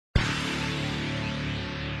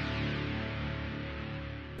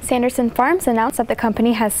Sanderson Farms announced that the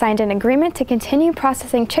company has signed an agreement to continue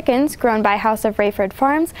processing chickens grown by House of Raeford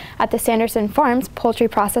Farms at the Sanderson Farms poultry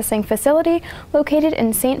processing facility located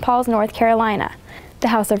in St. Paul, North Carolina. The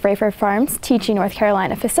House of Raeford Farms, Teachey, North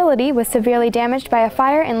Carolina facility was severely damaged by a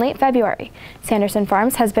fire in late February. Sanderson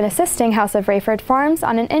Farms has been assisting House of Raeford Farms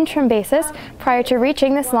on an interim basis prior to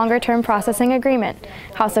reaching this longer-term processing agreement.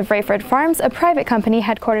 House of Raeford Farms, a private company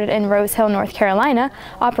headquartered in Rose Hill, North Carolina,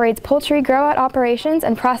 operates poultry grow-out operations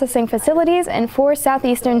and processing facilities in 4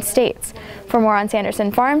 southeastern states. For more on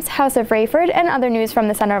Sanderson Farms, House of Raeford, and other news from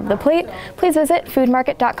the center of the plate, please visit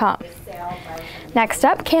foodmarket.com. Next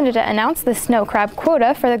up, Canada announced the snow crab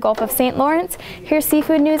quota for the Gulf of St. Lawrence. Here's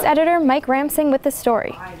Seafood News editor Mike Ramsing with the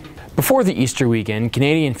story. Before the Easter weekend,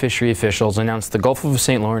 Canadian fishery officials announced the Gulf of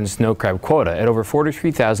St. Lawrence snow crab quota at over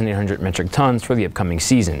 43,800 metric tons for the upcoming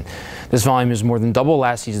season. This volume is more than double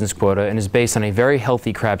last season's quota and is based on a very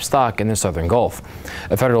healthy crab stock in the southern Gulf.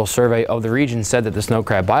 A federal survey of the region said that the snow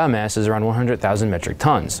crab biomass is around 100,000 metric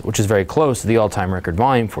tons, which is very close to the all-time record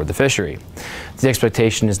volume for the fishery. The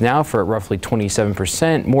expectation is now for roughly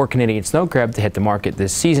 27% more Canadian snow crab to hit the market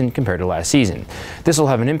this season compared to last season. This will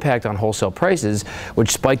have an impact on wholesale prices, which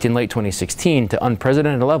spiked in late 2016 to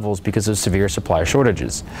unprecedented levels because of severe supply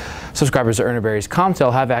shortages. Subscribers to Urner Barry's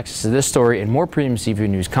COMTELL have access to this story and more premium seafood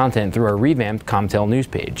news content through our revamped COMTELL news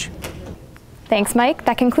page. Thanks, Mike.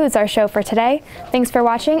 That concludes our show for today. Thanks for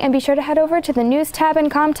watching, and be sure to head over to the News tab in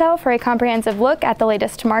COMTELL for a comprehensive look at the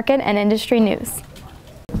latest market and industry news.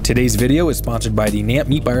 Today's video is sponsored by the NAMP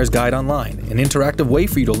Meat Buyer's Guide Online, an interactive way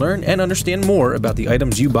for you to learn and understand more about the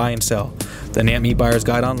items you buy and sell. The NAMP Meat Buyer's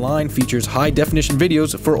Guide Online features high-definition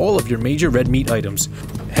videos for all of your major red meat items.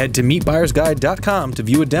 Head to meatbuyersguide.com to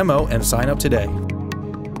view a demo and sign up today.